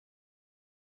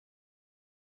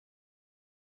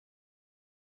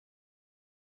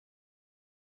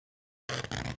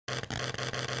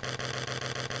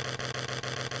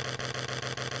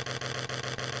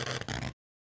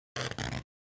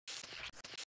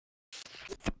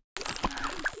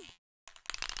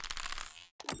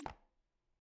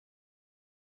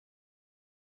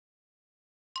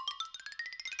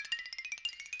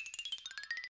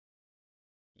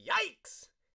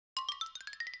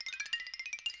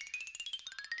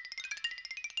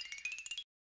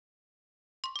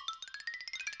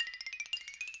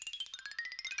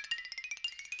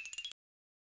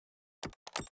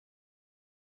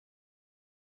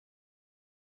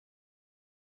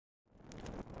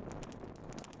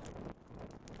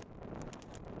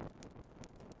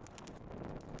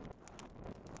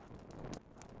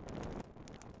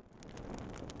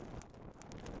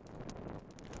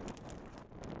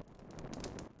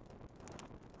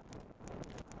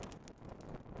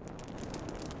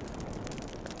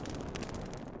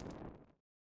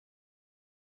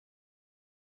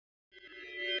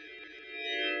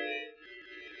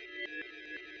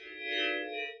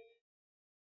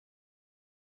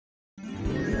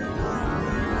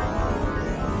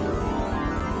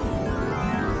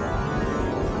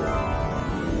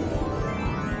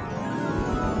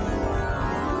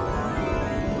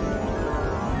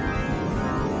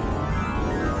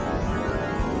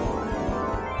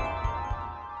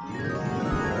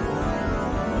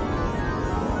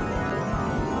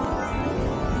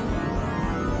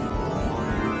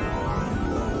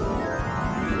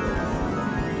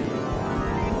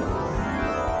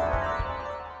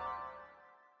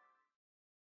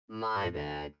My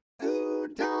bad. Who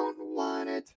don't want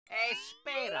it?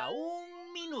 Espera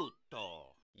un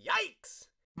minuto. Yikes!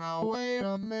 Now wait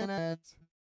a minute.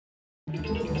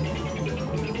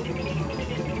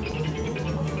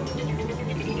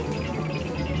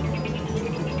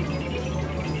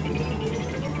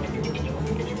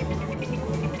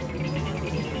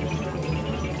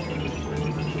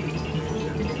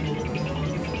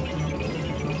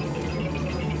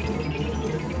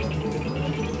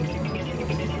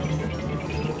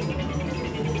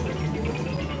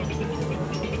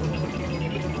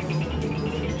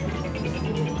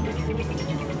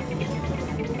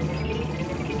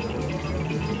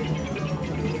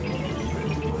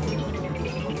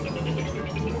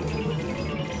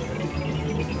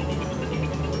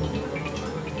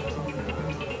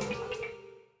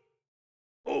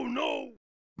 Oh no!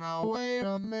 Now wait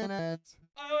a minute.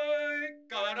 Ay,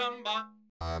 caramba!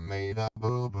 I made a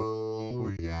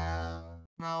boo-boo, yeah.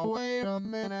 Now wait a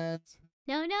minute.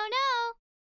 No, no, no!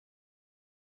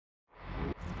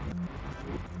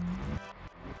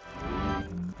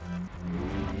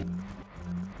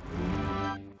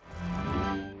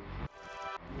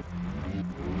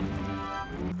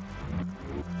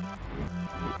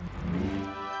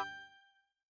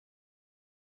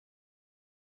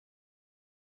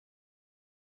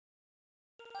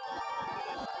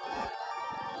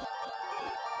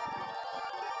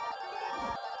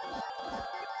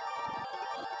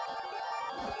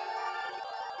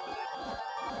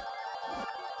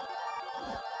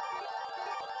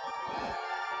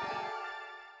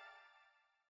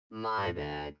 My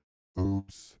bad.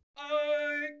 Oops.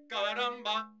 Ay,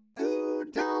 caramba! Who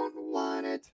don't want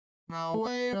it? Now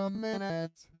wait a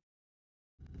minute.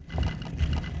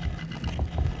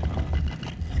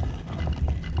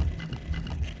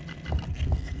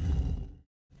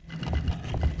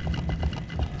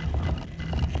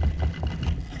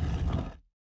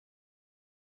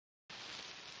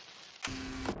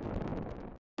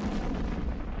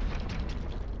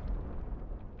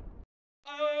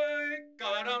 Ay,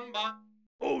 caramba!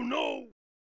 Oh no!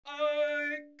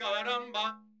 Ay,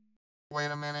 caramba!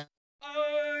 Wait a minute.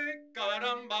 Ay,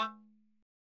 caramba!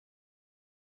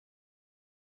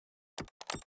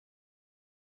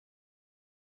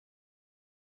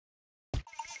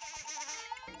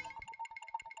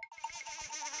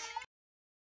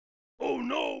 Oh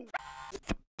no!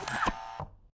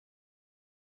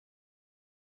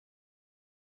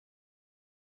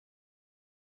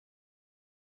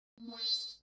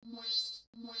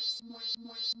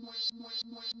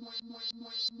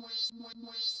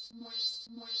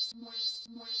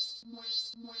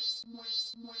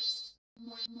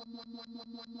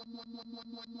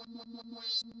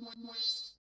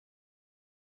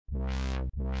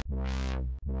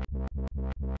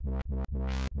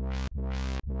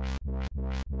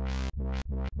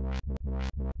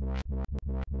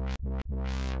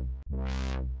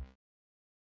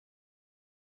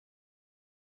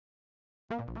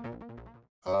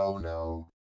 Oh no.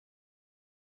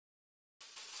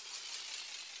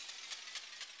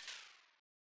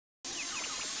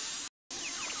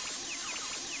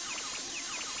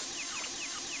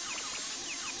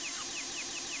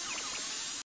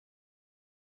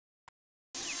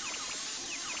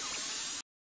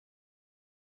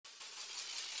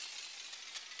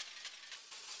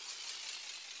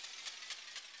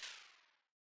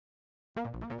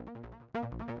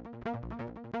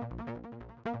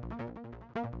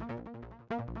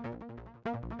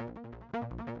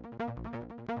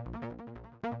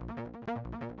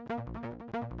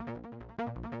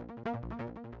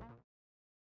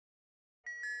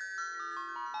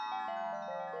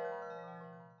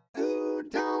 Who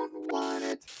don't want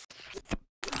it?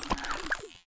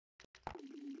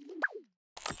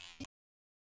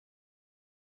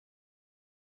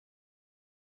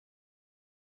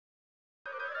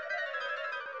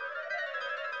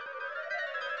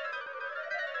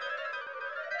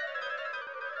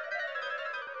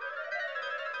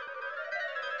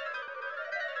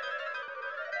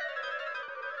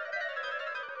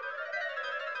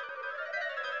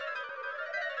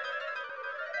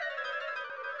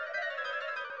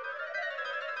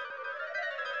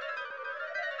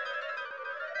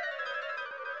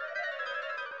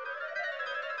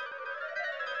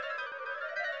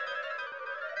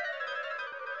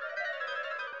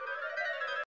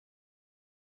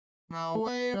 Now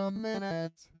wait a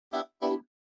minute. Uh-oh.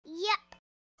 Yep.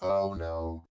 Oh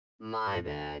no. My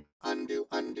bad. Undo,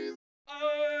 undo.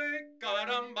 Ay,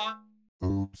 caramba!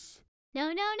 Oops.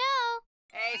 No, no, no!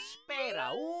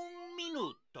 Espera un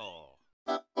minuto.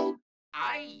 Uh-oh.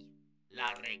 Ay,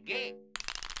 la regué.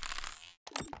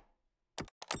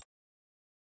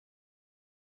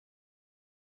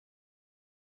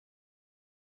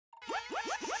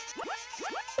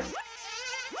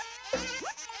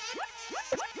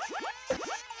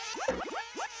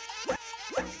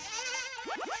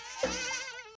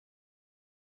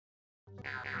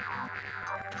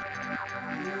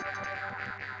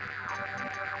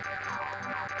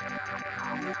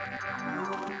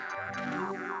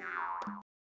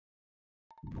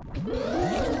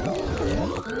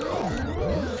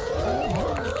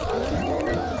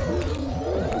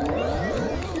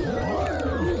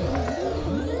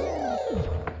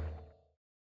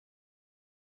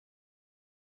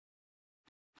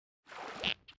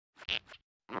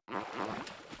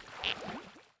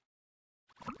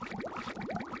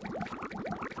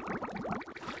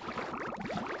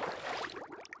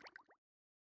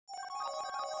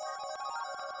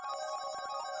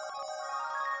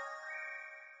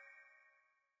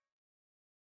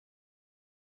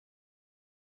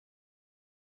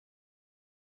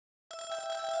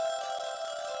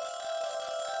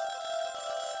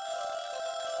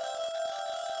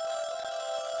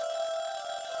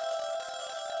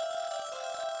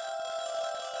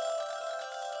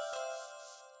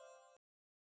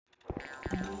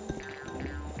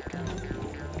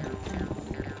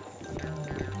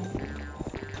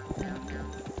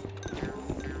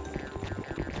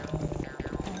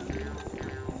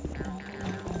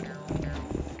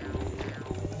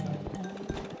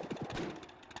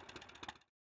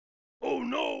 Oh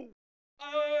no!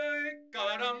 Ay,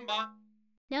 caramba!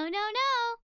 No, no,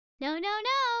 no. No, no,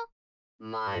 no.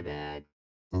 My bad.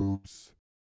 Oops.